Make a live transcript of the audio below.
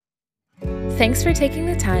Thanks for taking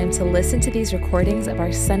the time to listen to these recordings of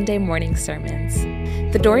our Sunday morning sermons.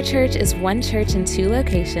 The Door Church is one church in two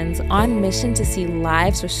locations on mission to see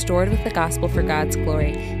lives restored with the gospel for God's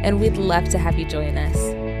glory, and we'd love to have you join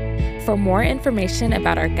us. For more information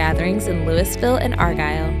about our gatherings in Louisville and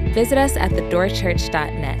Argyle, visit us at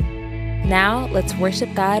thedoorchurch.net. Now, let's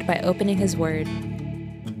worship God by opening His Word.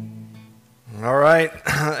 All right,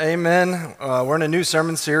 amen. We're in a new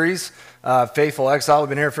sermon series, Faithful Exile. We've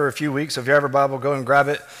been here for a few weeks, so if you have a Bible, go and grab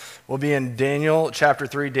it. We'll be in Daniel chapter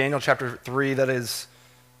 3. Daniel chapter 3, that is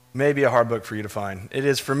maybe a hard book for you to find. It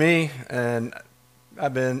is for me, and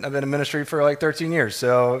I've been in ministry for like 13 years,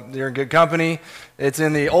 so you're in good company. It's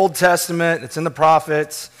in the Old Testament, it's in the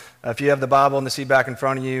prophets. If you have the Bible in the seat back in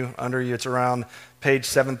front of you, under you, it's around page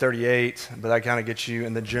 738, but that kind of gets you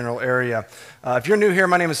in the general area. If you're new here,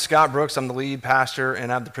 my name is Scott Brooks. I'm the lead pastor,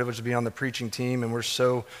 and I have the privilege to be on the preaching team, and we're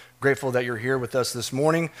so grateful that you're here with us this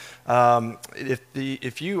morning.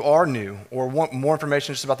 If you are new or want more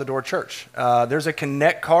information just about the Door Church, there's a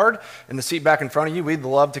connect card in the seat back in front of you. We'd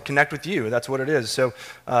love to connect with you. That's what it is. So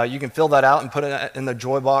you can fill that out and put it in the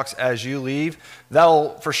joy box as you leave.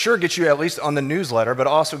 That'll for sure get you at least on the newsletter, but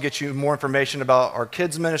also get you more information about our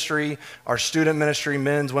kids ministry, our student ministry,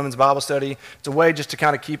 men's, women's Bible study. It's a way just to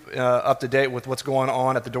kind of keep up to date with what's going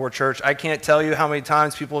on at the Door Church. I can't tell you how many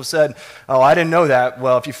times people have said, "Oh, I didn't know that."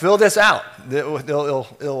 Well, if you fill this out,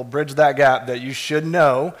 it'll bridge that gap that you should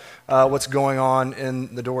know what's going on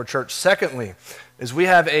in the Door Church. Secondly, is we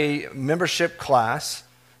have a membership class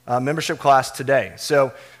today.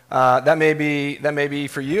 So that may be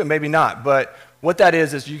for you and maybe not, but what that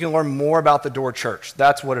is you can learn more about the Door Church.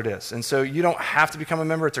 That's what it is. And so you don't have to become a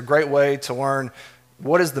member. It's a great way to learn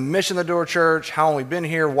what is the mission of the Door Church, how long we've been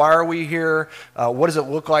here, why are we here, what does it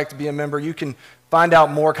look like to be a member. You can find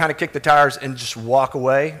out more, kind of kick the tires, and just walk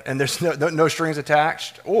away, and there's no strings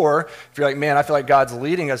attached. Or if you're like, man, I feel like God's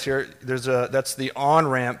leading us here, that's the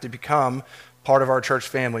on-ramp to become part of our church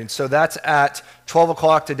family. And so that's at 12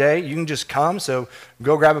 o'clock today. You can just come, so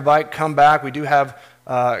go grab a bite, come back. We do have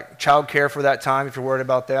child care for that time if you're worried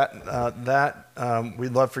about that.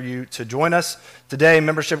 We'd love for you to join us today,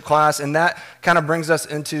 membership class, and that kind of brings us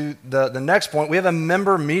into the next point. We have a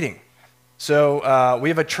member meeting. So we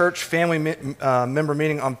have a church family member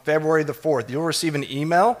meeting on February the 4th. You'll receive an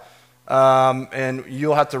email, and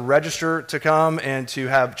you'll have to register to come and to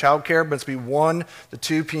have child care, but it's be 1 to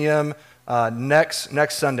 2 p.m. Next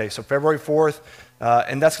Sunday, so February 4th.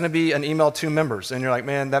 And that's going to be an email to members. And you're like,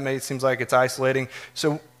 man, that seems like it's isolating.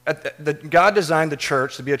 So God designed the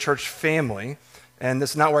church to be a church family. And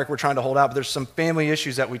this is not where we're trying to hold out, but there's some family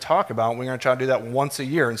issues that we talk about. And we're going to try to do that once a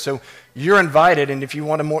year. And so you're invited. And if you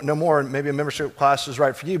want to know more, maybe a membership class is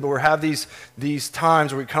right for you. But we have these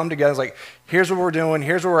times where we come together. It's like, here's what we're doing.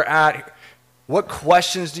 Here's where we're at. What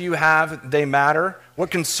questions do you have? They matter.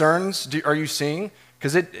 What concerns are you seeing?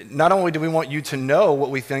 Because not only do we want you to know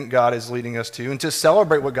what we think God is leading us to and to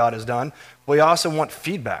celebrate what God has done, we also want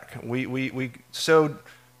feedback. We so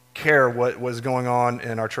care what was going on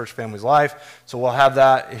in our church family's life. So we'll have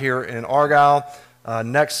that here in Argyle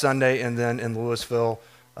next Sunday, and then in Louisville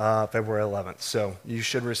February 11th. So you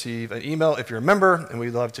should receive an email if you're a member, and we'd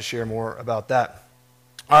love to share more about that.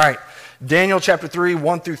 All right, Daniel chapter 3,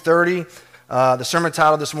 1 through 30. The sermon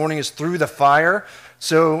title this morning is Through the Fire.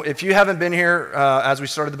 So if you haven't been here as we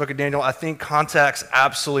started the book of Daniel, I think context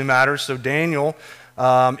absolutely matters. So Daniel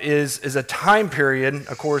is a time period.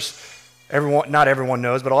 Of course, not everyone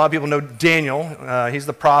knows, but a lot of people know Daniel. He's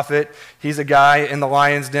the prophet. He's a guy in the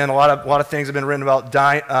lion's den. A lot of things have been written about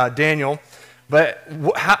Daniel. But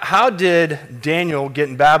how did Daniel get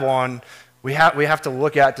in Babylon? We have to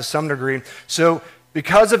look at to some degree. So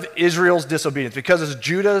because of Israel's disobedience, because of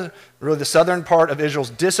Judah, really the southern part of Israel's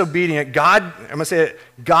disobedient,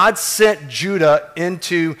 God sent Judah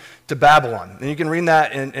into Babylon. And you can read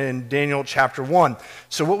that in Daniel chapter 1.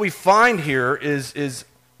 So what we find here is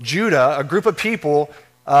Judah, a group of people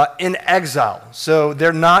in exile. So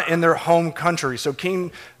they're not in their home country. So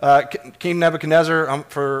King Nebuchadnezzar,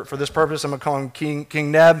 for this purpose, I'm going to call him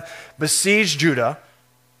King Neb, besieged Judah,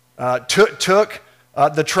 took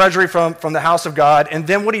the treasury from the house of God. And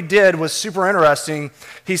then what he did was super interesting.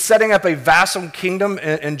 He's setting up a vassal kingdom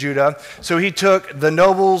in Judah. So he took the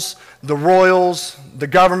nobles, the royals, the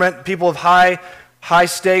government, people of high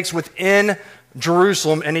stakes within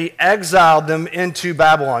Jerusalem, and he exiled them into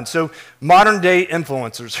Babylon. So modern day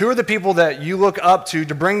influencers, who are the people that you look up to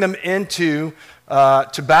bring them into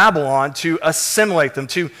to Babylon, to assimilate them,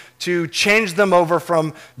 to change them over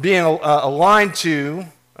from being aligned to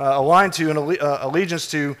an allegiance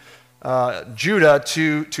to Judah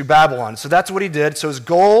to Babylon. So that's what he did. So his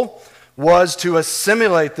goal was to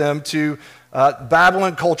assimilate them to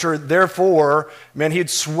Babylon culture, therefore, man, he'd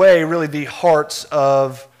sway really the hearts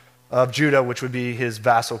of Judah, which would be his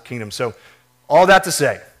vassal kingdom. So all that to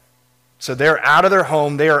say, so they're out of their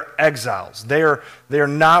home. They are exiles. They are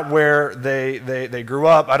not where they grew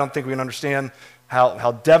up. I don't think we can understand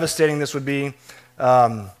how devastating this would be.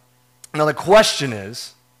 Now the question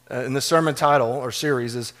is, in the sermon title or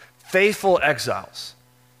series is Faithful Exiles.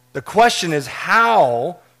 The question is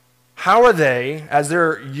how are they, as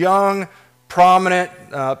they're young, prominent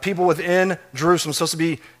people within Jerusalem, supposed to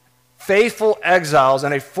be faithful exiles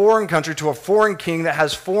in a foreign country to a foreign king that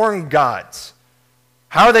has foreign gods?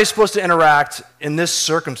 How are they supposed to interact in this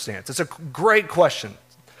circumstance? It's a great question.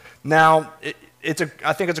 Now,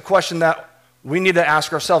 I think it's a question that we need to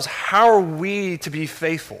ask ourselves. How are we to be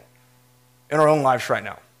faithful in our own lives right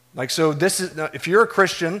now? So if you're a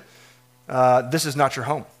Christian, this is not your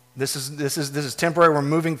home. This is temporary. We're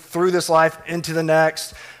moving through this life into the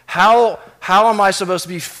next. How am I supposed to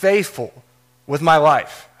be faithful with my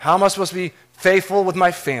life? How am I supposed to be faithful with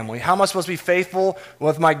my family? How am I supposed to be faithful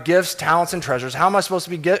with my gifts, talents, and treasures? How am I supposed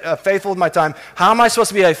to be faithful with my time? How am I supposed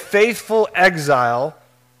to be a faithful exile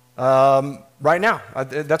right now?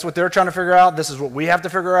 That's what they're trying to figure out. This is what we have to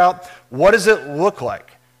figure out. What does it look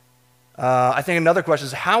like? I think another question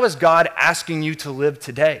is, how is God asking you to live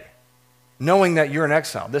today, knowing that you're in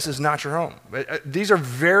exile? This is not your home. These are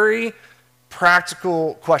very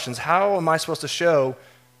practical questions. How am I supposed to show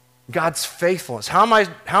God's faithfulness? How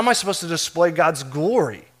am I supposed to display God's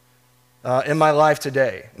glory in my life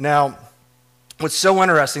today? Now, what's so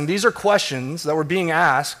interesting, these are questions that were being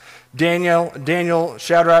asked. Daniel,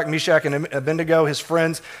 Shadrach, Meshach, and Abednego, his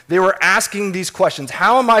friends, they were asking these questions.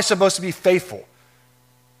 How am I supposed to be faithful?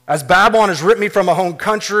 As Babylon has ripped me from a home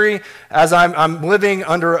country, as I'm living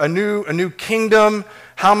under a new kingdom,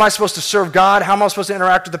 how am I supposed to serve God? How am I supposed to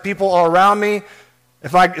interact with the people all around me?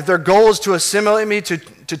 If their goal is to assimilate me,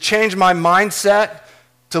 to change my mindset,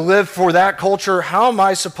 to live for that culture, how am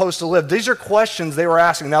I supposed to live? These are questions they were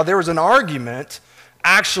asking. Now, there was an argument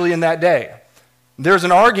actually in that day. There's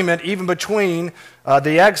an argument even between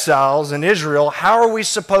the exiles and Israel. How are we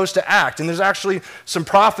supposed to act? And there's actually some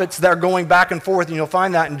prophets that are going back and forth, and you'll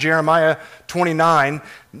find that in Jeremiah 29.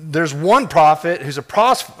 There's one prophet who's a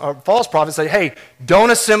false prophet say, hey,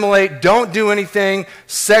 don't assimilate, don't do anything,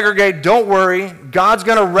 segregate, don't worry. God's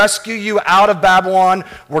going to rescue you out of Babylon.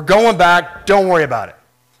 We're going back, don't worry about it.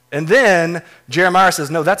 And then Jeremiah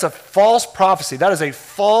says, no, that's a false prophecy. That is a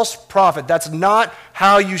false prophet. That's not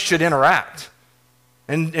how you should interact.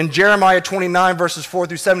 In Jeremiah 29, verses 4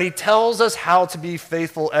 through 7, he tells us how to be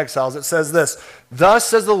faithful exiles. It says this, thus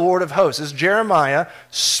says the Lord of hosts. This is Jeremiah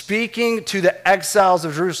speaking to the exiles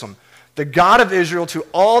of Jerusalem, the God of Israel, to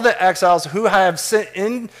all the exiles who I have sent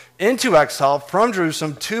into exile from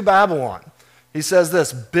Jerusalem to Babylon. He says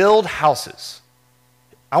this, build houses.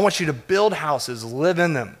 I want you to build houses, live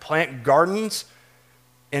in them, plant gardens,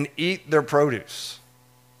 and eat their produce.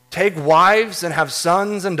 Take wives and have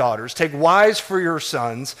sons and daughters. Take wives for your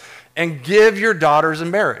sons and give your daughters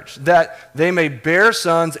in marriage, that they may bear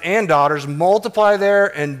sons and daughters, multiply there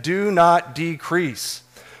and do not decrease.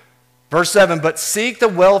 Verse 7, but seek the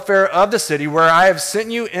welfare of the city where I have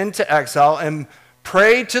sent you into exile and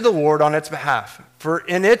pray to the Lord on its behalf. For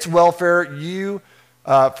in its welfare you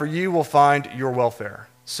will find your welfare.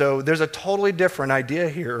 So there's a totally different idea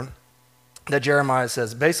here that Jeremiah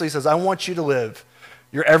says. Basically says, I want you to live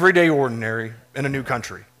your everyday ordinary in a new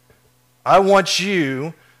country. I want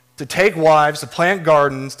you to take wives, to plant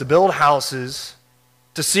gardens, to build houses,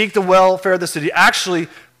 to seek the welfare of the city. Actually,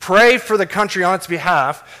 pray for the country on its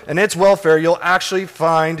behalf, and its welfare, you'll actually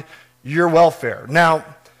find your welfare. Now,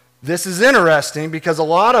 this is interesting because a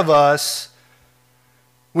lot of us,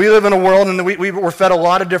 we live in a world and we're fed a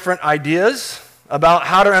lot of different ideas about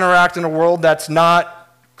how to interact in a world that's not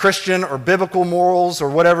Christian or biblical morals or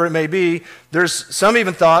whatever it may be. There's some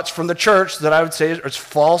even thoughts from the church that I would say is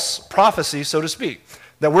false prophecy, so to speak,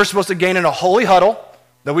 that we're supposed to gain in a holy huddle,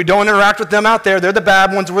 that we don't interact with them out there. They're the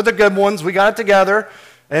bad ones, we're the good ones, we got it together,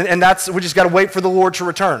 and we just got to wait for the Lord to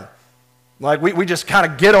return. Like we just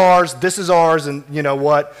kind of get ours, this is ours, and you know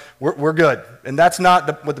what, we're good. And that's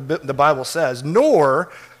not what the Bible says,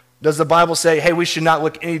 nor does the Bible say, hey, we should not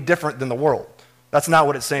look any different than the world. That's not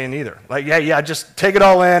what it's saying either. Like, yeah, just take it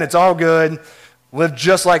all in. It's all good. Live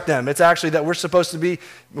just like them. It's actually that we're supposed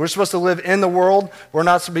to live in the world. We're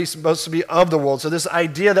not supposed to be of the world. So this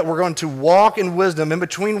idea that we're going to walk in wisdom in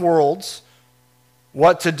between worlds,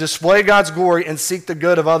 to display God's glory and seek the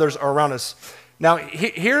good of others around us. Now,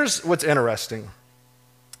 here's what's interesting.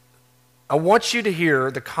 I want you to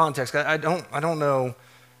hear the context. I don't know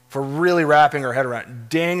for really wrapping our head around.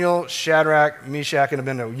 Daniel, Shadrach, Meshach, and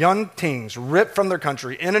Abednego, young kings ripped from their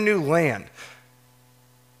country in a new land.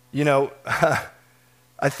 You know,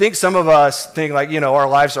 I think some of us think like, our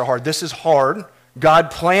lives are hard. This is hard.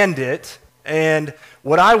 God planned it. And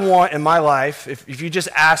what I want in my life, if you just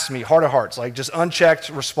ask me, heart of hearts, like just unchecked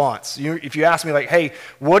response. If you ask me like, hey,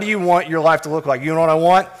 what do you want your life to look like? You know what I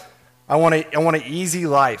want? I want an easy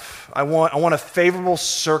life. I want a favorable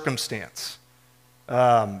circumstance.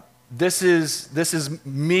 This is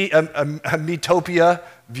me, a metopia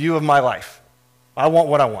view of my life. I want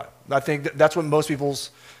what I want. I think that's what most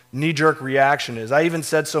people's knee-jerk reaction is. I even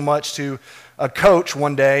said so much to a coach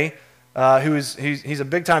one day, he's a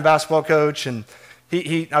big-time basketball coach, and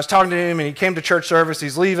I was talking to him, and he came to church service.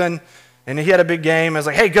 He's leaving, and he had a big game. I was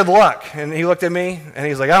like, hey, good luck. And he looked at me, and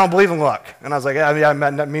he's like, I don't believe in luck. And I was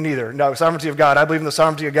like, me neither. No, sovereignty of God. I believe in the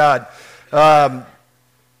sovereignty of God.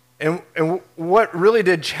 And what really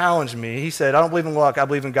did challenge me, he said, I don't believe in luck. I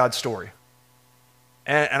believe in God's story.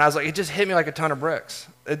 And I was like, it just hit me like a ton of bricks.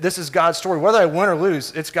 This is God's story. Whether I win or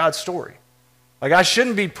lose, it's God's story. Like, I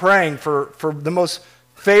shouldn't be praying for the most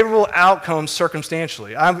favorable outcome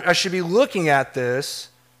circumstantially. I should be looking at this.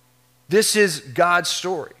 This is God's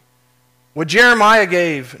story. What Jeremiah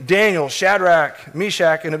gave Daniel, Shadrach,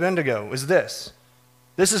 Meshach, and Abednego is this.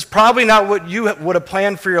 This is probably not what you would have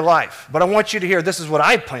planned for your life, but I want you to hear this is what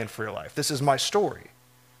I planned for your life. This is my story.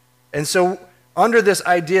 And so under this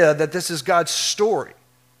idea that this is God's story,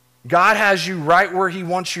 God has you right where he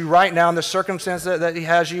wants you right now in the circumstance that he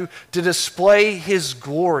has you to display his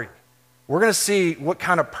glory. We're going to see what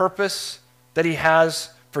kind of purpose that he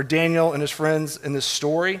has for Daniel and his friends in this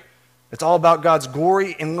story. It's all about God's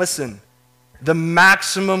glory, and listen, the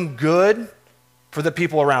maximum good for the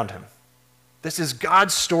people around him. This is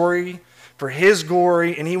God's story for his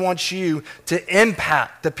glory, and he wants you to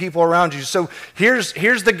impact the people around you. So here's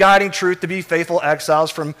the guiding truth to be faithful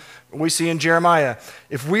exiles from what we see in Jeremiah.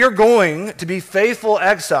 If we are going to be faithful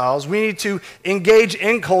exiles, we need to engage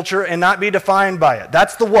in culture and not be defined by it.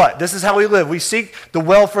 That's the what. This is how we live. We seek the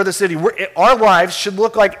welfare of the city. Our lives should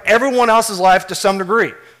look like everyone else's life to some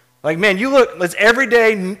degree. Like, man, you look, it's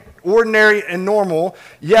everyday, ordinary, and normal,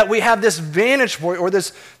 yet we have this vantage point or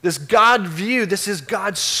this God view. This is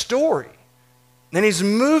God's story. And he's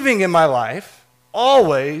moving in my life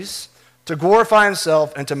always to glorify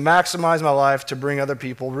himself and to maximize my life to bring other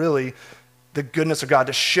people really the goodness of God,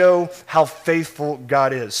 to show how faithful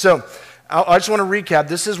God is. So I just want to recap.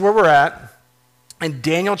 This is where we're at in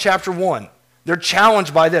Daniel chapter 1. They're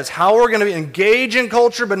challenged by this. How are we going to engage in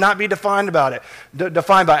culture but not be defined by it?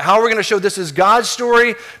 How are we going to show this is God's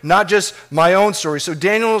story, not just my own story? So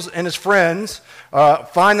Daniel and his friends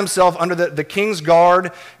find themselves under the king's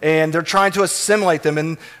guard, and they're trying to assimilate them.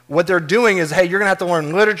 And what they're doing is, hey, you're going to have to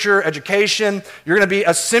learn literature, education. You're going to be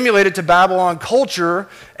assimilated to Babylon culture,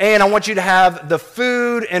 and I want you to have the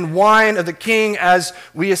food and wine of the king as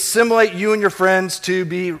we assimilate you and your friends to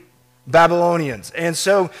be Babylonians. And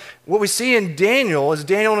so what we see in Daniel is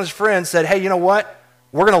Daniel and his friends said, hey, you know what?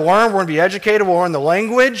 We're going to learn, we're going to be educated, we'll learn the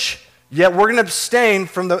language, yet we're going to abstain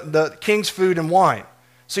from the king's food and wine.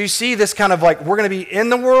 So you see this kind of like, we're going to be in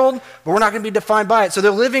the world, but we're not going to be defined by it. So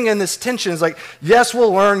they're living in this tension. It's like, yes,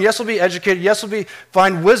 we'll learn, yes, we'll be educated, yes, we'll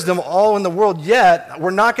find wisdom all in the world, yet we're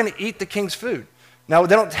not going to eat the king's food. Now,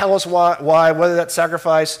 they don't tell us why, whether that's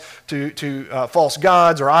sacrifice to false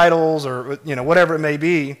gods or idols or whatever it may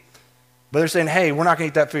be. But they're saying, hey, we're not going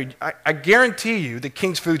to eat that food. I guarantee you the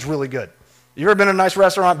king's food's really good. You ever been in a nice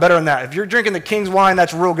restaurant? Better than that. If you're drinking the king's wine,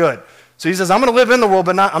 that's real good. So he says, I'm going to live in the world,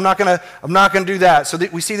 but I'm not going to do that. So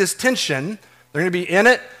we see this tension. They're going to be in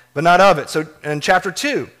it, but not of it. So in chapter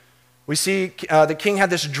 2, we see the king had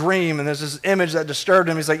this dream, and there's this image that disturbed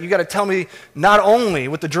him. He's like, you got to tell me not only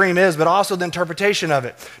what the dream is, but also the interpretation of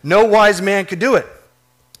it. No wise man could do it.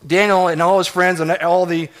 Daniel and all his friends and all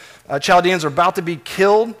the Chaldeans are about to be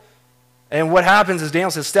killed. And what happens is Daniel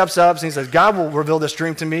steps up and he says, God will reveal this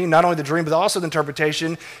dream to me, not only the dream, but also the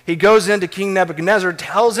interpretation. He goes into King Nebuchadnezzar,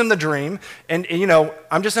 tells him the dream, and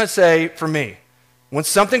I'm just going to say, for me, when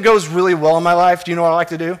something goes really well in my life, do you know what I like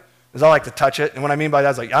to do? Is I like to touch it. And what I mean by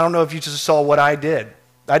that is like, I don't know if you just saw what I did.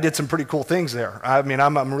 I did some pretty cool things there. I mean,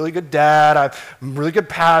 I'm a really good dad. I'm a really good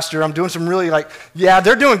pastor. I'm doing some really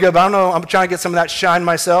they're doing good, but I don't know. I'm trying to get some of that shine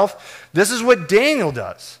myself. This is what Daniel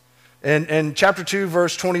does. In chapter 2,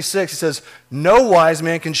 verse 26, it says, no wise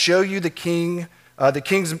man can show you the king's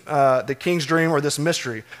dream or this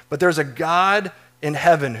mystery, but there's a God in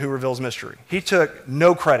heaven who reveals mystery. He took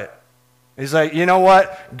no credit. He's like, you know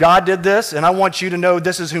what? God did this, and I want you to know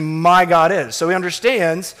this is who my God is. So he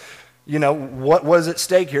understands, what was at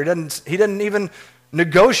stake here. He didn't even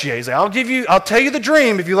negotiate. He's like, I'll tell you the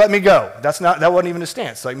dream if you let me go. That wasn't even his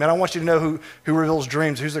stance. Like, man, I want you to know who reveals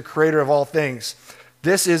dreams, who's the creator of all things.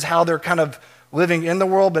 This is how they're kind of living in the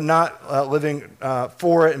world, but not living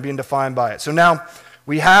for it and being defined by it. So now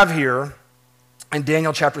we have here in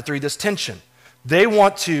Daniel chapter 3 this tension. They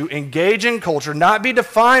want to engage in culture, not be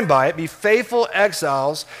defined by it, be faithful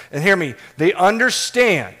exiles. And hear me, they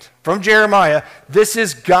understand from Jeremiah, this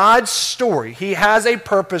is God's story. He has a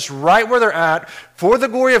purpose right where they're at for the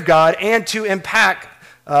glory of God and to impact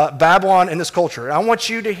Babylon in this culture. And I want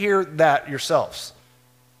you to hear that yourselves.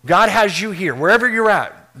 God has you here, wherever you're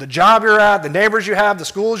at, the job you're at, the neighbors you have, the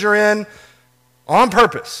schools you're in, on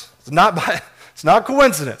purpose. It's not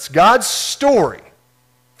coincidence. God's story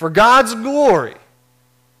for God's glory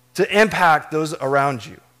to impact those around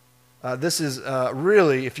you. This is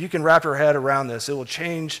really, if you can wrap your head around this, it will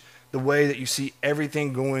change the way that you see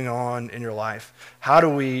everything going on in your life. How do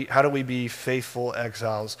we be faithful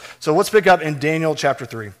exiles? So let's pick up in Daniel chapter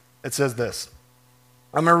 3. It says this.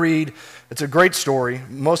 I'm going to read, it's a great story.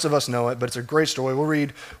 Most of us know it, but it's a great story. We'll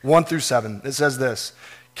read 1 through 7. It says this.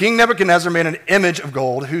 King Nebuchadnezzar made an image of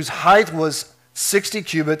gold whose height was 60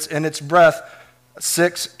 cubits and its breadth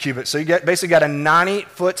 6 cubits. So you basically got a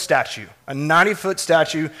 90-foot statue. A 90-foot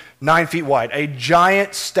statue, 9 feet wide. A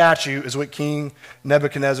giant statue is what King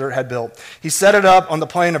Nebuchadnezzar had built. He set it up on the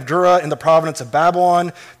plain of Dura in the province of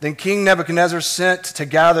Babylon. Then King Nebuchadnezzar sent to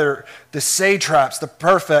gather the satraps, the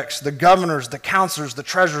prefects, the governors, the counselors, the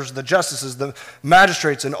treasurers, the justices, the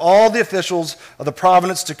magistrates, and all the officials of the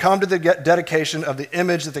province to come to the dedication of the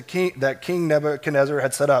image that King Nebuchadnezzar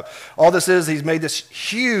had set up. All this is, he's made this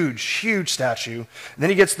huge, huge statue. And then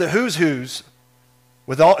he gets the who's who's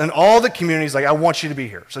in all the communities, like, I want you to be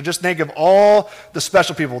here. So just think of all the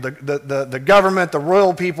special people, the government, the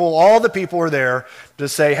royal people, all the people are there to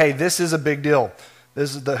say, hey, this is a big deal.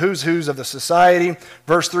 This is the who's who's of the society.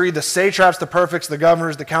 Verse 3, the satraps, the prefects, the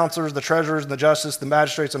governors, the counselors, the treasurers, and the justice, the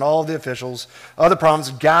magistrates, and all of the officials of the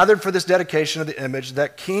province gathered for this dedication of the image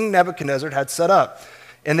that King Nebuchadnezzar had set up.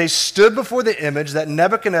 And they stood before the image that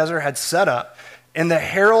Nebuchadnezzar had set up, and the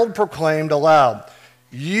herald proclaimed aloud,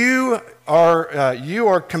 You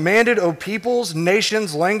are commanded, O peoples,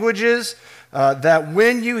 nations, languages, that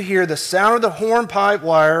when you hear the sound of the horn, pipe,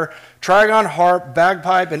 lyre, trigon, harp,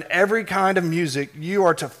 bagpipe, and every kind of music, you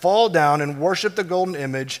are to fall down and worship the golden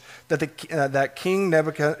image that King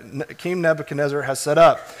Nebuchadnezzar has set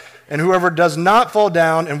up. And whoever does not fall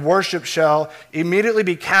down and worship shall immediately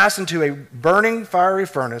be cast into a burning fiery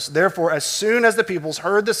furnace. Therefore, as soon as the peoples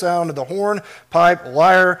heard the sound of the horn, pipe,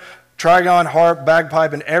 lyre, trigon, harp,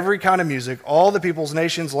 bagpipe, and every kind of music, all the peoples,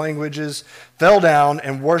 nations, languages fell down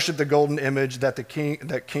and worshiped the golden image that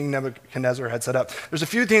King Nebuchadnezzar had set up. There's a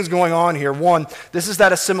few things going on here. One, this is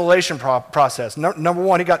that assimilation process. Number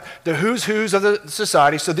one, he got the who's who's of the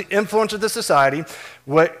society, so the influence of the society.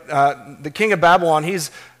 The king of Babylon, he's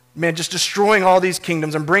just destroying all these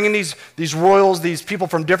kingdoms and bringing these royals, these people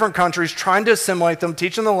from different countries, trying to assimilate them,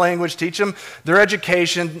 teach them the language, teach them their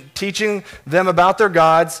education, teaching them about their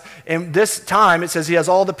gods. And this time, it says he has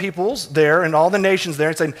all the peoples there and all the nations there,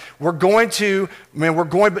 and saying, we're going to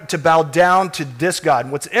bow down to this God.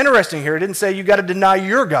 And what's interesting here, it didn't say you got to deny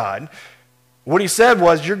your God. What he said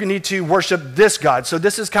was, you're going to need to worship this God. So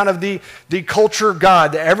this is kind of the culture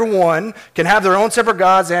God, that everyone can have their own separate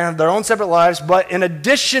gods and have their own separate lives. But in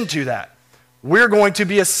addition to that, we're going to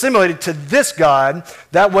be assimilated to this God.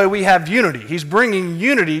 That way we have unity. He's bringing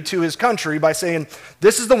unity to his country by saying,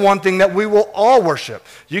 this is the one thing that we will all worship.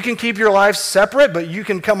 You can keep your lives separate, but you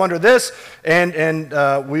can come under this, and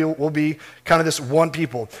we'll be kind of this one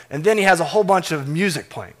people. And then he has a whole bunch of music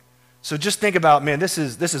playing. So just think about, man, this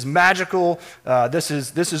is magical. This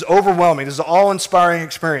is overwhelming. This is an awe-inspiring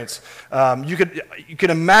experience. You could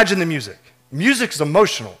imagine the music. Music's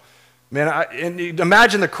emotional, man. And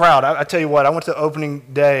imagine the crowd. I tell you what, I went to the opening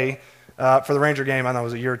day for the Ranger game. I know it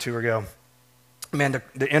was a year or two ago. Man,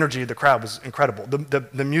 the energy of the crowd was incredible.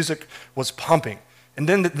 The music was pumping. And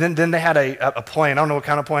then they had a plane. I don't know what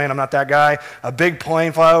kind of plane. I'm not that guy. A big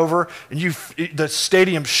plane fly over, and the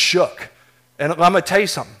stadium shook. And I'm going to tell you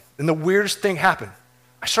something. And the weirdest thing happened.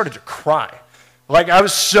 I started to cry. Like, I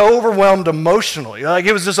was so overwhelmed emotionally. Like,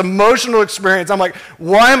 it was this emotional experience. I'm like,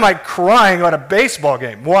 why am I crying at a baseball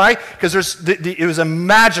game? Why? Because it was a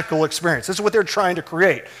magical experience. This is what they're trying to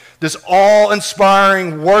create. This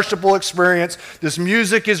awe-inspiring, worshipful experience. This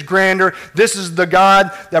music is grander. This is the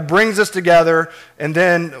God that brings us together. And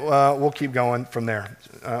then we'll keep going from there.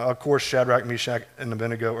 Of course, Shadrach, Meshach, and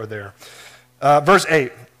Abednego are there. Verse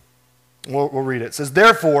 8. We'll read it. It says,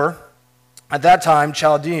 therefore, at that time,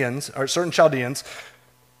 certain Chaldeans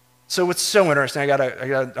So it's so interesting.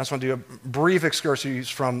 I just want to do a brief excursus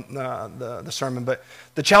from the sermon. But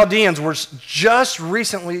the Chaldeans were just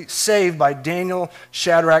recently saved by Daniel,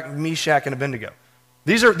 Shadrach, Meshach, and Abednego.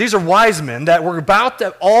 These are wise men that were about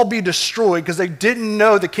to all be destroyed because they didn't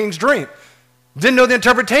know the king's dream, didn't know the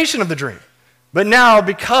interpretation of the dream. But now,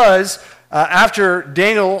 because after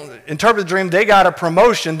Daniel interpreted the dream, they got a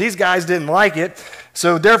promotion. These guys didn't like it.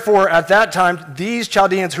 So therefore, at that time, these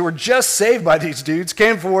Chaldeans who were just saved by these dudes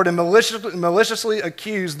came forward and maliciously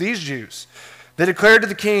accused these Jews. They declared to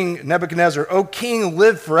the king Nebuchadnezzar, "O king,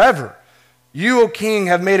 live forever. You, O king,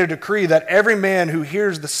 have made a decree that every man who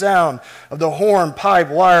hears the sound of the horn, pipe,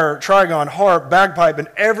 lyre, trigon, harp, bagpipe, and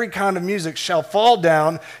every kind of music shall fall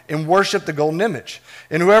down and worship the golden image.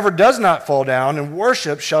 And whoever does not fall down and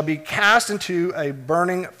worship shall be cast into a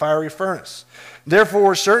burning fiery furnace.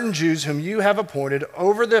 Therefore, certain Jews whom you have appointed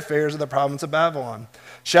over the affairs of the province of Babylon,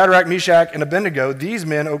 Shadrach, Meshach, and Abednego, these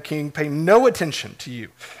men, O king, pay no attention to you.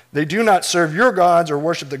 They do not serve your gods or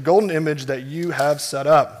worship the golden image that you have set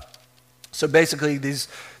up." So basically, these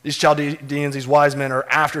Chaldeans, these wise men, are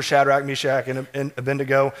after Shadrach, Meshach, and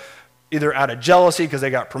Abednego, either out of jealousy because they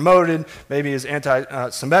got promoted, maybe as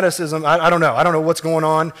anti-Semitism. I don't know. I don't know what's going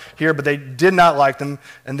on here, but they did not like them.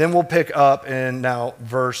 And then we'll pick up in now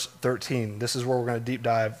verse 13. This is where we're going to deep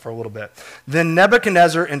dive for a little bit. Then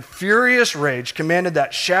Nebuchadnezzar, in furious rage, commanded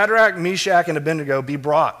that Shadrach, Meshach, and Abednego be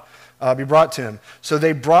brought to him. So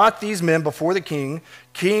they brought these men before the king.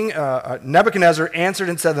 King Nebuchadnezzar answered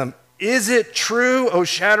and said to them, "Is it true, O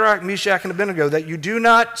Shadrach, Meshach, and Abednego, that you do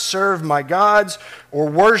not serve my gods or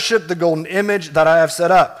worship the golden image that I have set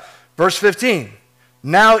up?" Verse 15,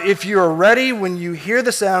 "Now if you are ready when you hear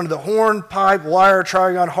the sound of the horn, pipe, lyre,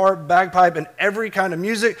 trigon, harp, bagpipe, and every kind of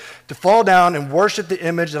music to fall down and worship the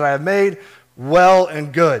image that I have made, well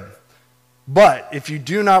and good. But if you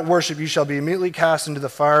do not worship, you shall be immediately cast into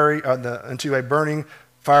into a burning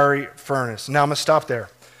fiery furnace." Now I'm going to stop there.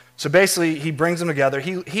 So basically, he brings them together.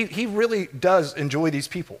 He really does enjoy these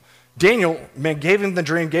people. Daniel, man, gave him the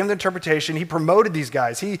dream, gave him the interpretation. He promoted these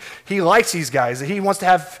guys. He likes these guys. He wants to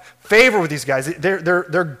have favor with these guys.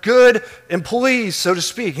 They're good employees, so to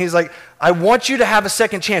speak. He's like, "I want you to have a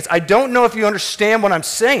second chance. I don't know if you understand what I'm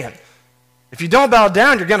saying. If you don't bow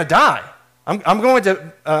down, you're going to die. I'm going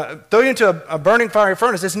to throw you into a burning fiery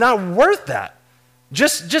furnace. It's not worth that.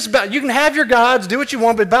 Just bow. You can have your gods, do what you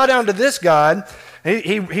want, but bow down to this God."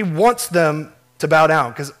 He wants them to bow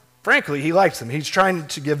down because, frankly, he likes them. He's trying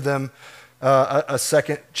to give them a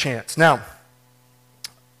second chance. Now,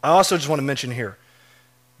 I also just want to mention here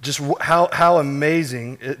just how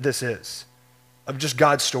amazing this is of just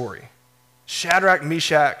God's story. Shadrach,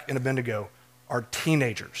 Meshach, and Abednego are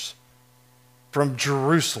teenagers from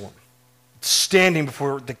Jerusalem standing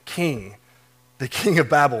before the king of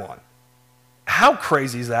Babylon. How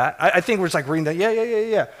crazy is that? I think we're just like reading that,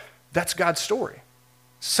 yeah. That's God's story.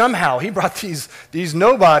 Somehow he brought these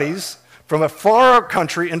nobodies from a far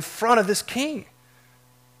country in front of this king.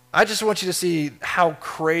 I just want you to see how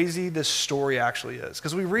crazy this story actually is,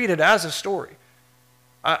 because we read it as a story.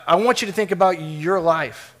 I want you to think about your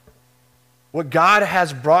life, what God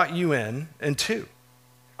has brought you into.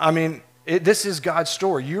 I mean, this is God's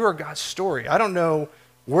story. You are God's story. I don't know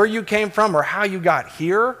where you came from or how you got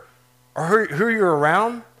here or who you're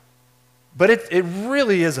around, but it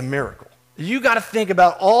really is a miracle. You got to think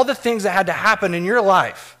about all the things that had to happen in your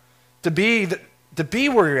life to be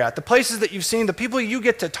where you're at, the places that you've seen, the people you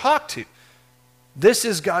get to talk to. This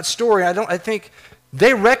is God's story. I think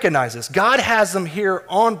they recognize this. God has them here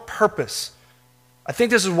on purpose. I think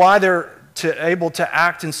this is why they're able to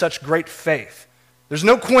act in such great faith. There's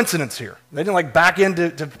no coincidence here. They didn't back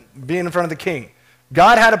into being in front of the king.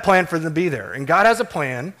 God had a plan for them to be there, and God has a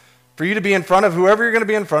plan for you to be in front of whoever you're going to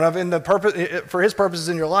be in front of for his purposes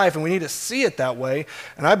in your life, and we need to see it that way,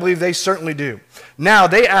 and I believe they certainly do. Now,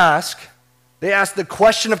 they ask the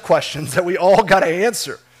question of questions that we all got to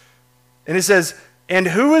answer. And it says, "And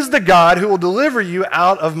who is the God who will deliver you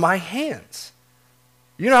out of my hands?"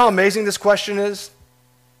 You know how amazing this question is?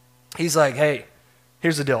 He's like, "Hey,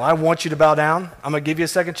 here's the deal. I want you to bow down. I'm going to give you a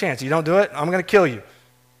second chance. You don't do it, I'm going to kill you.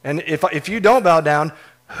 And if you don't bow down,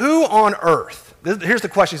 who on earth," here's the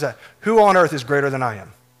question he said, "who on earth is greater than I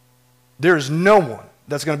am? There is no one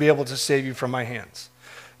that's going to be able to save you from my hands."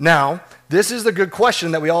 Now, this is the good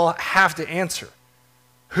question that we all have to answer.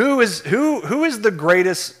 Who is the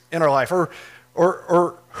greatest in our life?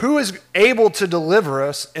 Or who is able to deliver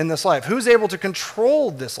us in this life? Who's able to control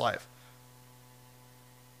this life?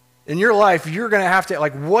 In your life, you're going to have to,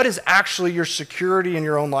 what is actually your security in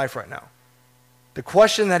your own life right now? The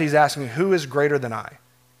question that he's asking, who is greater than I?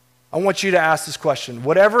 I want you to ask this question.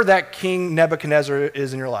 Whatever that King Nebuchadnezzar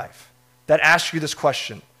is in your life that asks you this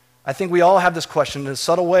question, I think we all have this question in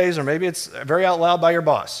subtle ways, or maybe it's very out loud by your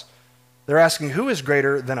boss. They're asking, who is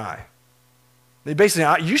greater than I? They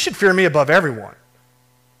basically, you should fear me above everyone.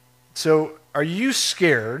 So are you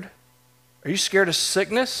scared? Are you scared of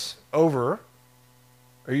sickness over?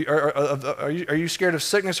 Are you scared of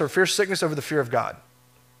sickness or fear sickness over the fear of God?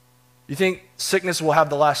 You think sickness will have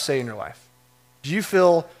the last say in your life? Do you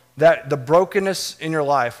feel that the brokenness in your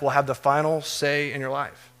life will have the final say in your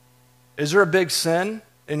life? Is there a big sin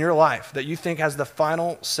in your life that you think has the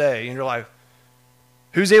final say in your life?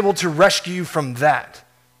 Who's able to rescue you from that?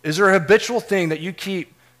 Is there a habitual thing that you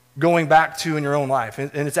keep going back to in your own life?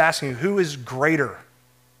 And it's asking you, who is greater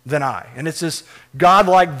than I? And it's this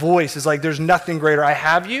God-like voice. It's like, there's nothing greater. I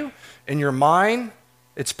have you in your mind.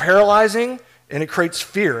 It's paralyzing, and it creates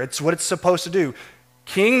fear. It's what it's supposed to do.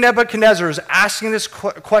 King Nebuchadnezzar is asking this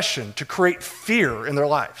question to create fear in their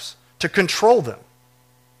lives, to control them.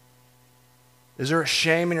 Is there a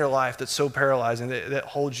shame in your life that's so paralyzing that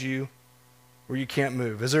holds you where you can't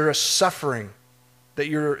move? Is there a suffering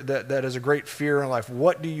that is a great fear in life?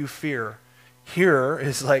 What do you fear? Here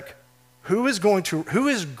is like, who is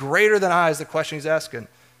greater than I is the question he's asking.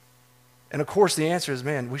 And of course the answer is,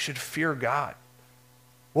 man, we should fear God.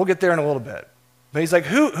 We'll get there in a little bit. But he's like,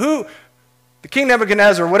 the King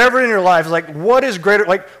Nebuchadnezzar, whatever in your life, is like, what is greater?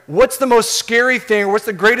 Like, what's the most scary thing, or what's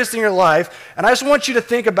the greatest thing in your life? And I just want you to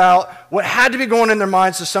think about what had to be going in their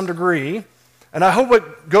minds to some degree, and I hope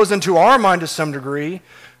it goes into our mind to some degree.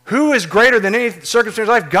 Who is greater than any circumstance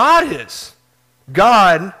in life? God is.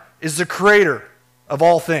 God is the creator of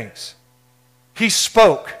all things. He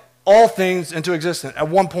spoke all things into existence at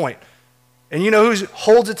one point. And you know who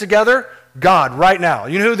holds it together? God, right now.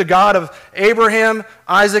 You know who the God of Abraham,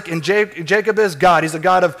 Isaac, and Jacob is? God. He's the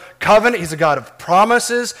God of covenant. He's the God of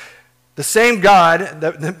promises. The same God,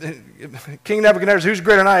 King Nebuchadnezzar, who's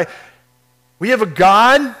greater than I. We have a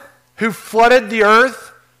God who flooded the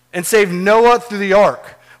earth and saved Noah through the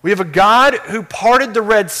ark. We have a God who parted the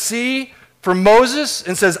Red Sea for Moses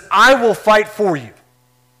and says, I will fight for you.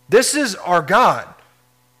 This is our God.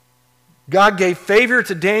 God gave favor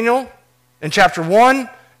to Daniel in chapter 1.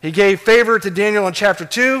 He gave favor to Daniel in chapter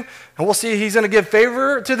 2, and we'll see he's going to give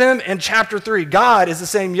favor to them in chapter 3. God is the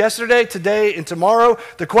same yesterday, today, and tomorrow.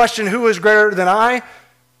 The question, who is greater than I?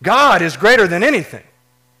 God is greater than anything.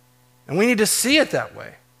 And we need to see it that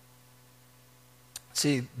way.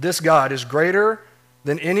 See, this God is greater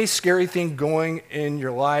than any scary thing going in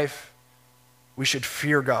your life. We should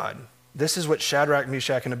fear God. This is what Shadrach,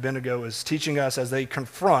 Meshach, and Abednego is teaching us as they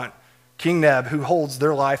confront King Neb, who holds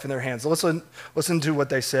their life in their hands. Listen to what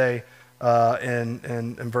they say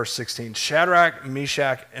in verse 16. Shadrach,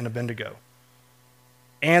 Meshach, and Abednego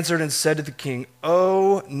answered and said to the king,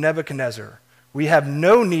 O Nebuchadnezzar, we have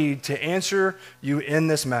no need to answer you in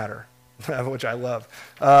this matter, which I love.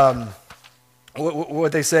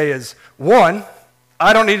 What they say is, one,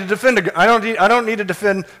 I don't need to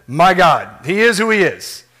defend my God. He is who he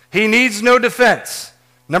is. He needs no defense.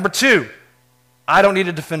 Number two, I don't need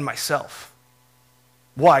to defend myself.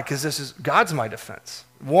 Why? Because God's my defense.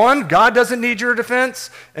 One, God doesn't need your defense.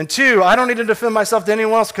 And two, I don't need to defend myself to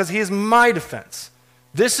anyone else because he is my defense.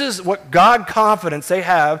 This is what God confidence they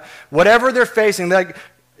have, whatever they're facing. Like,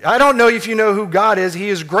 I don't know if you know who God is. He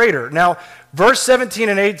is greater. Now, verse 17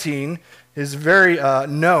 and 18 is very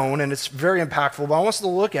known, and it's very impactful, but I want us to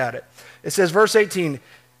look at it. It says, verse 18,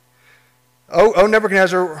 O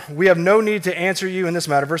Nebuchadnezzar, we have no need to answer you in this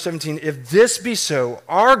matter. Verse 17, if this be so,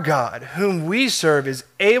 our God, whom we serve, is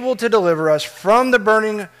able to deliver us from the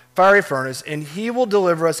burning fiery furnace, and he will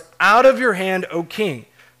deliver us out of your hand, O king.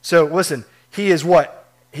 So listen, he is what?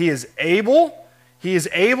 He is able. He is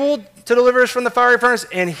able to deliver us from the fiery furnace,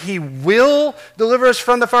 and he will deliver us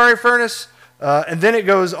from the fiery furnace. And then it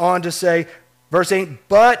goes on to say, verse 8,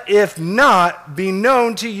 but if not, be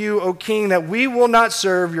known to you, O king, that we will not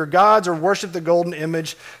serve your gods or worship the golden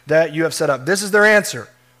image that you have set up. This is their answer.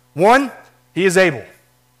 One, he is able.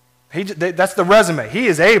 That's the resume. He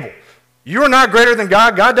is able. You are not greater than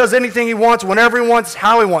God. God does anything he wants, whenever he wants,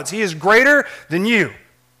 how he wants. He is greater than you.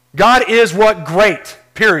 God is what? Great.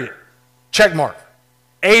 Period. Check mark.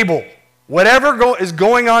 Able. Whatever is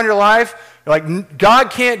going on in your life, like, God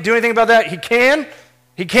can't do anything about that. He can.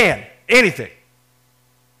 He can. Anything.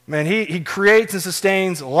 Man, he creates and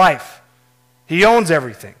sustains life. He owns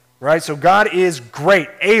everything, right? So God is great,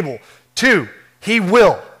 able. Two, he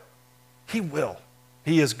will. He will.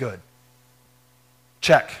 He is good.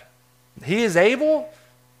 Check. He is able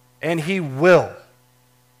and he will.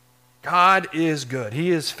 God is good. He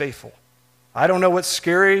is faithful. I don't know what is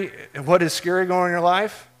scary going in your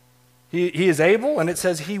life. He is able, and it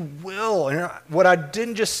says he will. And what I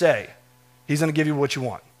didn't just say, he's going to give you what you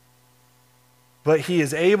want. But he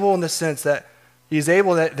is able in the sense that he's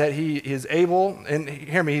able, that he is able, and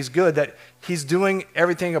hear me, he's good, that he's doing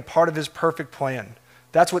everything a part of his perfect plan.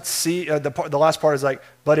 That's what the last part is like,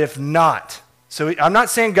 but if not. So I'm not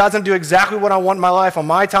saying God's going to do exactly what I want in my life on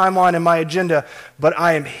my timeline and my agenda, but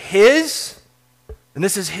I am his, and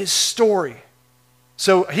this is his story.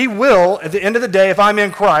 So he will, at the end of the day, if I'm in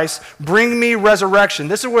Christ, bring me resurrection.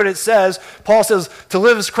 This is what it says. Paul says, to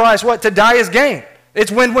live is Christ, what? To die is gain.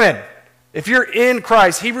 It's win-win. If you're in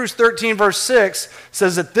Christ, Hebrews 13, verse 6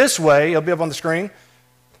 says it this way. It'll be up on the screen.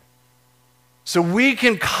 So we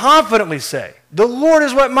can confidently say, the Lord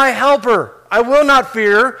is what my helper. I will not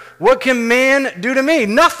fear. What can man do to me?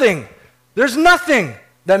 Nothing. There's nothing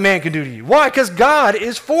that man can do to you. Why? Because God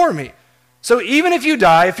is for me. So even if you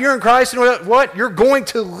die, if you're in Christ, you know what? You're going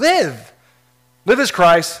to live. Live is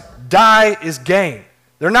Christ, die is gain.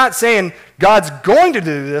 They're not saying God's going to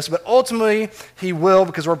do this, but ultimately he will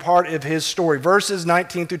because we're part of his story. Verses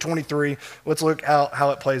 19 through 23, let's look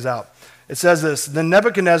how it plays out. It says this, then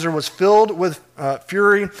Nebuchadnezzar was filled with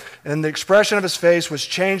fury, and the expression of his face was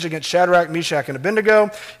changed against Shadrach, Meshach, and Abednego.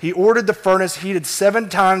 He ordered the furnace heated 7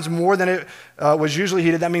 times more than it was usually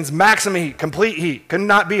heated. That means maximum heat, complete heat, could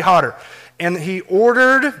not be hotter. And he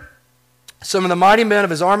ordered some of the mighty men of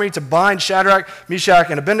his army to bind Shadrach, Meshach,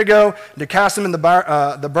 and Abednego, and to cast them in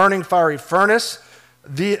the burning fiery furnace.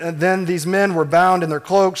 Then these men were bound in their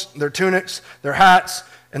cloaks, their tunics, their hats,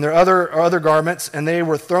 and their other garments, and they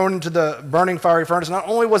were thrown into the burning fiery furnace. Not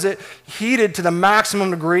only was it heated to the maximum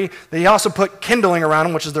degree, he also put kindling around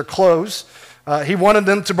them, which is their clothes. He wanted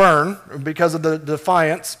them to burn because of the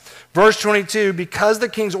defiance. Verse 22, because the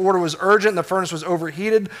king's order was urgent and the furnace was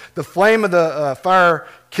overheated, the flame of the fire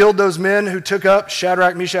killed those men who took up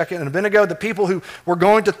Shadrach, Meshach, and Abednego. The people who were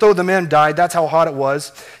going to throw them in died. That's how hot it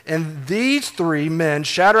was. And these 3 men,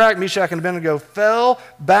 Shadrach, Meshach, and Abednego, fell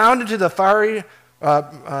bound into the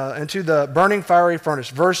burning fiery furnace.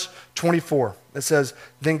 Verse 24, it says,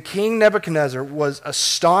 then King Nebuchadnezzar was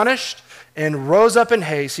astonished and rose up in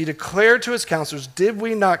haste. He declared to his counselors, did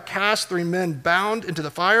we not cast 3 men bound into the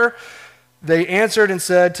fire? They answered and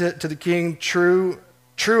said to the king, true,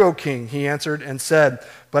 O king, he answered and said,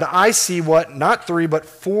 but I see what? Not 3, but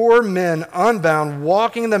 4 men unbound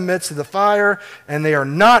walking in the midst of the fire, and they are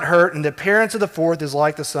not hurt, and the appearance of the 4th is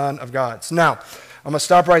like the Son of God. So now, I'm going to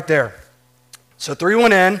stop right there. So 3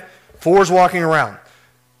 went in, 4 is walking around.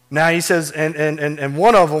 Now he says, and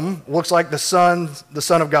one of them looks like the Son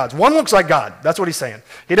of God. One looks like God. That's what he's saying.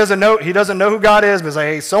 He doesn't know who God is, but he's like,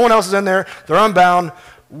 hey, someone else is in there. They're unbound,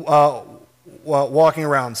 walking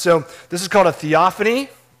around. So this is called a theophany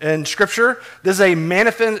in Scripture. This is a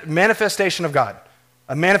manifestation of God.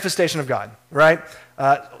 A manifestation of God, right?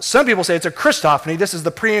 Some people say it's a Christophany. This is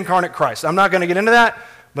the pre-incarnate Christ. I'm not going to get into that,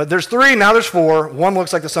 but there's 3, now there's 4. One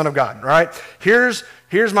looks like the Son of God, right? Here's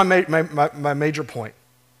my major point.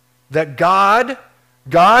 That God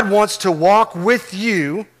wants to walk with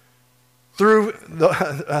you through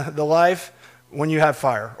the life when you have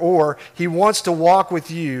fire. Or he wants to walk with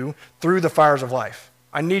you through the fires of life.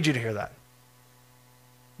 I need you to hear that.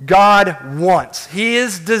 God wants.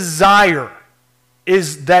 His desire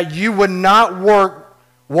is that you would not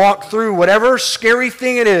walk through whatever scary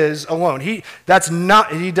thing it is alone. He does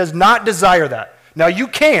not desire that. Now you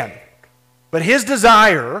can, but his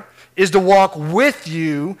desire is to walk with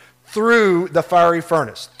you through the fiery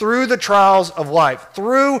furnace, through the trials of life,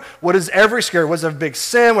 through what is every scare, whether it's a big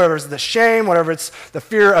sin, whatever it's the shame, whatever it's the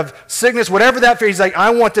fear of sickness, whatever that fear, he's like,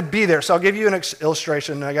 I want to be there. So I'll give you an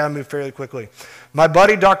illustration, and I got to move fairly quickly. My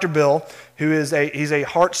buddy, Dr. Bill, he's a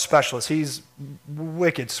heart specialist. He's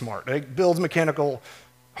wicked smart. He builds mechanical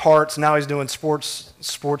hearts. Now he's doing sports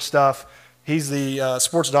stuff. He's the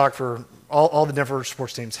sports doc for all the Denver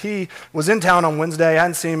sports teams. He was in town on Wednesday. I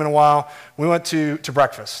hadn't seen him in a while. We went to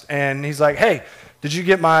breakfast, and he's like, "Hey, did you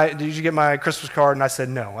get my Christmas card?" And I said,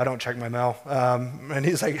 "No, I don't check my mail." And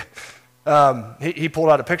he's like, he pulled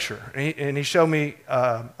out a picture, and he showed me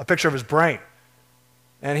a picture of his brain,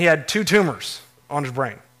 and he had 2 tumors on his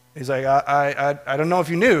brain. He's like, I don't know if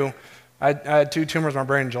you knew, I had 2 tumors on my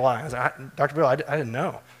brain in July. I was like, Dr. Bill, I didn't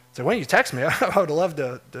know. So why don't you text me? I would love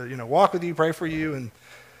to walk with you, pray for you, and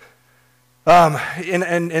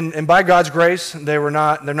by God's grace, they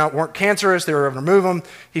weren't cancerous. They were able to remove them.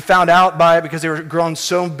 He found out by it because they were growing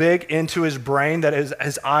so big into his brain that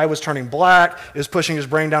his eye was turning black. It was pushing his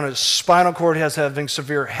brain down to his spinal cord. He was having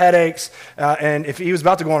severe headaches. And if he was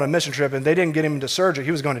about to go on a mission trip and they didn't get him into surgery,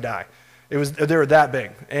 he was going to die. They were that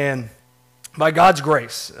big. And by God's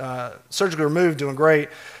grace, surgically removed, doing great.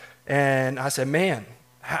 And I said, man,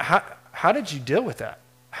 how did you deal with that?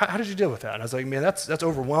 How did you deal with that? And I was like, man, that's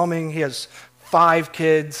overwhelming. He has 5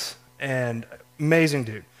 kids and amazing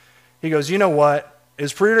dude. He goes, you know what?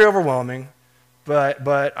 It's pretty overwhelming,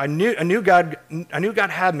 but I knew God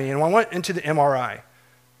had me. And when I went into the MRI,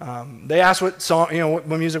 they asked what song, what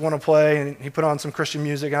music I want to play, and he put on some Christian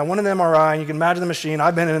music. And I went in the MRI, and you can imagine the machine.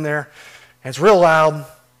 I've been in there, and it's real loud.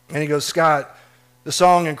 And he goes, Scott, the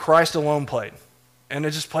song "In Christ Alone" played, and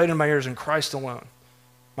it just played in my ears. "In Christ alone,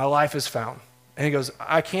 my life is found." And he goes,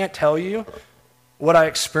 I can't tell you what I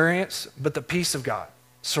experienced, but the peace of God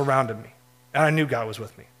surrounded me, and I knew God was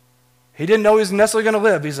with me. He didn't know he was necessarily going to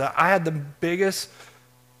live. He said, I had the biggest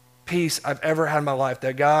peace I've ever had in my life,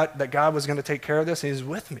 that God was going to take care of this, and he's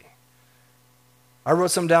with me. I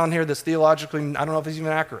wrote something down here that's theologically, I don't know if it's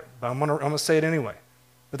even accurate, but I'm going to say it anyway.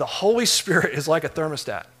 But the Holy Spirit is like a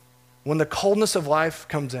thermostat. When the coldness of life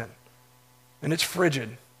comes in, and it's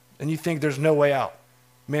frigid, and you think there's no way out,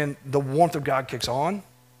 man, the warmth of God kicks on.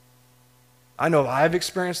 I know I've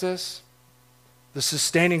experienced this. The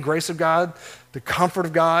sustaining grace of God, the comfort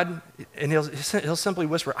of God, and he'll simply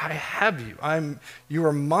whisper, I have you. You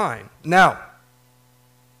are mine. Now,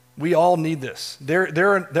 we all need this.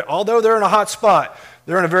 Although they're in a hot spot,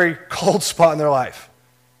 they're in a very cold spot in their life.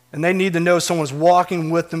 And they need to know someone's walking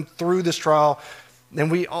with them through this trial.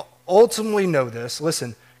 And we ultimately know this.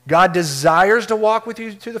 Listen, God desires to walk with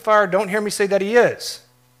you through the fire. Don't hear me say that he is.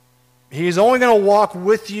 He's only going to walk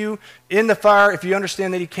with you in the fire if you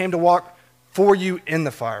understand that he came to walk for you in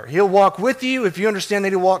the fire. He'll walk with you if you understand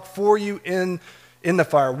that he'll walk for you in the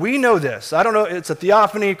fire. We know this. I don't know, it's a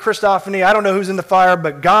theophany, Christophany. I don't know who's in the fire,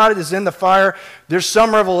 but God is in the fire. There's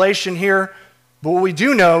some revelation here. But what we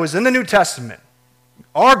do know is in the New Testament,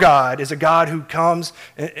 our God is a God who comes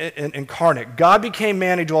incarnate. God became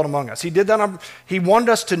man, he dwelt among us. He did that. He wanted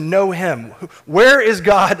us to know him. Where is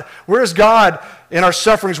God? Where is God in our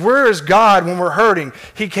sufferings? Where is God when we're hurting?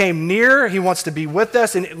 He came near. He wants to be with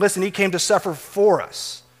us. And listen, he came to suffer for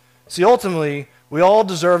us. See, ultimately, we all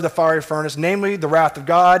deserve the fiery furnace, namely the wrath of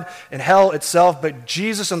God and hell itself. But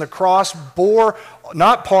Jesus on the cross bore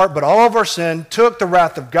not part, but all of our sin, took the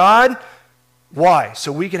wrath of God. Why?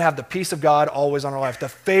 So we can have the peace of God always on our life. The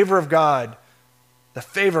favor of God,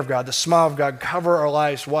 the smile of God cover our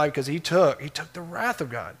lives. Why? Because he took the wrath of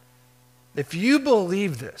God. If you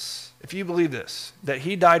believe this, that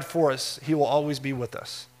he died for us, he will always be with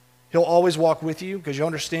us. He'll always walk with you because you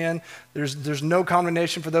understand there's no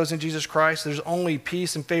condemnation for those in Jesus Christ. There's only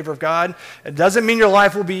peace and favor of God. It doesn't mean your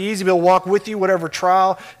life will be easy, but he'll walk with you whatever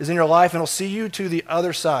trial is in your life, and he'll see you to the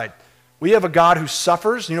other side. We have a God who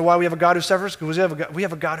suffers. You know why we have a God who suffers? Because we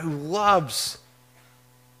have a God who loves.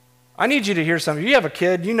 I need you to hear something. You have a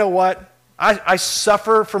kid, you know what? I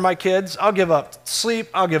suffer for my kids. I'll give up sleep.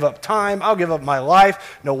 I'll give up time. I'll give up my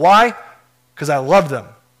life. You know why? Because I love them.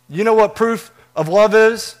 You know what proof of love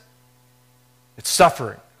is? It's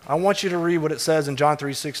suffering. I want you to read what it says in John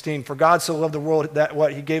 3:16. For God so loved the world that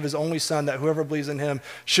he gave his only son, that whoever believes in him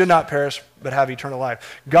should not perish but have eternal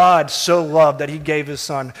life. God so loved that he gave his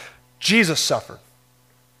son. Jesus suffered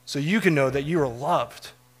so you can know that you are loved.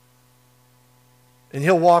 And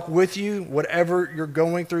he'll walk with you whatever you're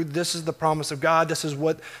going through. This is the promise of God. This is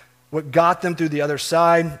what got them through the other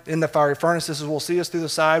side in the fiery furnace. This is what will see us through the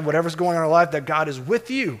side. Whatever's going on in our life, that God is with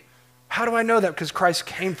you. How do I know that? Because Christ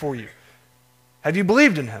came for you. Have you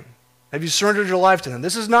believed in him? Have you surrendered your life to him?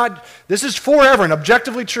 This is forever and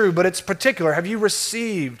objectively true, but it's particular. Have you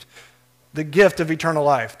received the gift of eternal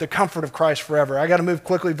life, the comfort of Christ forever? I got to move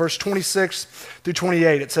quickly. Verse 26 through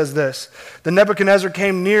 28, it says this. Then Nebuchadnezzar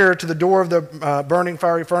came near to the door of the burning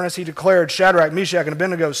fiery furnace. He declared, Shadrach, Meshach, and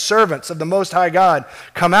Abednego, servants of the Most High God,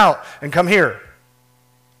 come out and come here.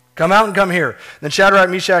 Come out and come here. Then Shadrach,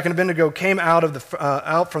 Meshach, and Abednego came out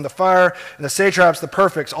from the fire, and the satraps, the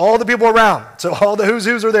prefects, all the people around. So all the who's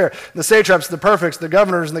are there. The satraps, the prefects, the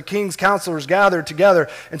governors, and the king's counselors gathered together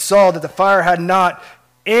and saw that the fire had not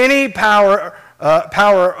any power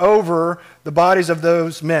over the bodies of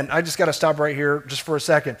those men. I just got to stop right here just for a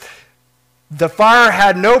second. The fire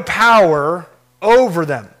had no power over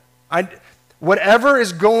them. Whatever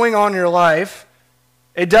is going on in your life,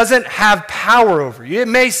 it doesn't have power over you. It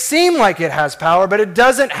may seem like it has power, but it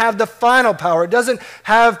doesn't have the final power. It doesn't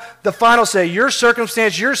have the final say. Your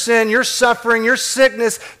circumstance, your sin, your suffering, your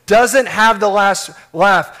sickness doesn't have the last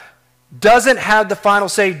laugh, doesn't have the final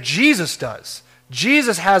say. Jesus does.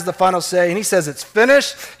 Jesus has the final say, and he says it's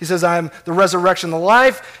finished. He says, I am the resurrection and the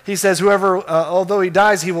life. He says, whoever, although he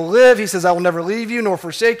dies, he will live. He says, I will never leave you nor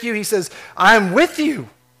forsake you. He says, I am with you.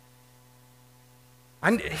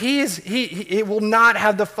 He will not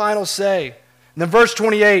have the final say. And then verse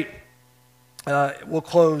 28, we'll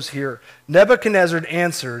close here. Nebuchadnezzar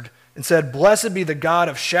answered and said, "Blessed be the God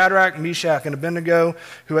of Shadrach, Meshach, and Abednego,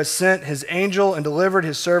 who has sent his angel and delivered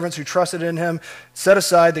his servants who trusted in him, set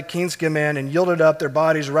aside the king's command, and yielded up their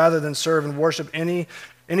bodies rather than serve and worship any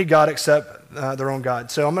God except their own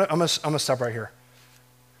God." So I'm gonna stop right here.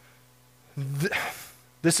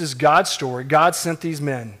 This is God's story. God sent these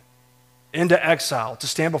men into exile to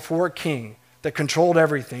stand before a king that controlled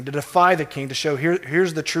everything, to defy the king, to show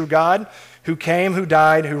here's the true God who came, who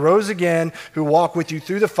died, who rose again, who walked with you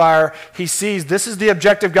through the fire. He sees this is the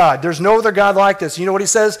objective God. There's no other God like this. You know what he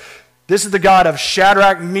says? This is the God of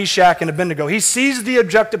Shadrach, Meshach, and Abednego. He sees the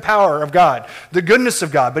objective power of God, the goodness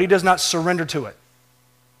of God, but he does not surrender to it.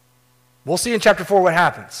 We'll see in chapter 4 what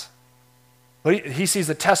happens. But he sees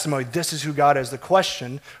the testimony. This is who God is. The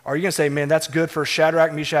question, are you going to say, man, that's good for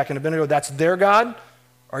Shadrach, Meshach, and Abednego. That's their God?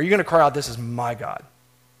 Or are you going to cry out, this is my God?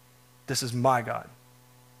 This is my God.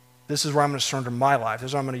 This is where I'm going to surrender my life.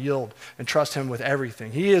 This is where I'm going to yield and trust him with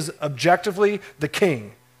everything. He is objectively the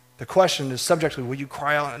king. The question is subjectively, will you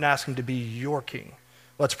cry out and ask him to be your king?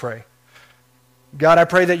 Let's pray. God, I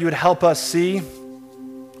pray that you would help us see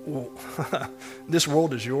this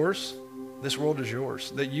world is yours. This world is yours,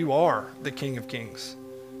 that you are the King of Kings.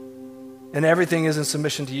 And everything is in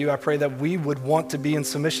submission to you. I pray that we would want to be in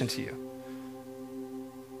submission to you.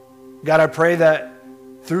 God, I pray that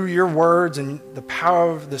through your words and the power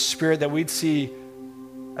of the Spirit that we'd see,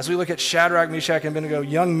 as we look at Shadrach, Meshach, and Abednego,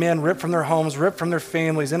 young men ripped from their homes, ripped from their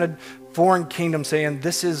families in a foreign kingdom, saying,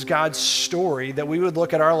 this is God's story, that we would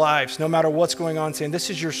look at our lives, no matter what's going on, saying, this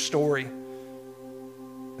is your story.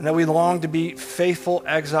 And that we long to be faithful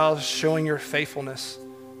exiles, showing your faithfulness.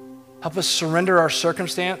 Help us surrender our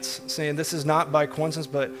circumstance, saying this is not by coincidence,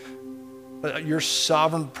 but your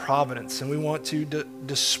sovereign providence. And we want to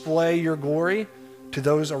display your glory to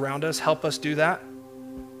those around us. Help us do that.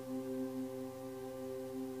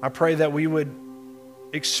 I pray that we would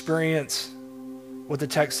experience what the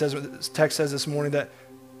text says this morning, that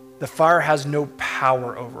the fire has no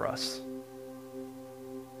power over us.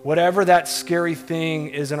 Whatever that scary thing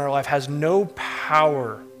is in our life has no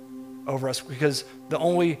power over us, because the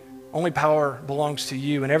only power belongs to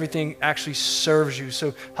you, and everything actually serves you.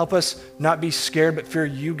 So help us not be scared, but fear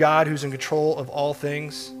you, God, who's in control of all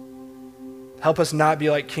things. Help us not be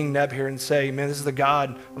like King Neb here and say, man, this is the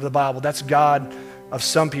God of the Bible. That's God of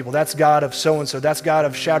some people. That's God of so-and-so. That's God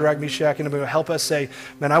of Shadrach, Meshach, and Abednego. Help us say,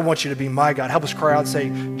 man, I want you to be my God. Help us cry out and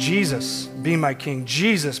say, Jesus, be my King.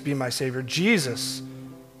 Jesus, be my Savior. Jesus,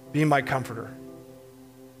 be my comforter.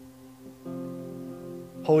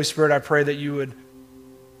 Holy Spirit, I pray that you would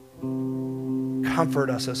comfort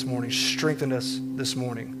us this morning, strengthen us this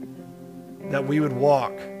morning, that we would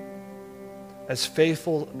walk as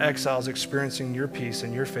faithful exiles experiencing your peace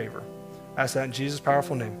and your favor. I ask that in Jesus'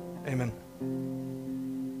 powerful name. Amen.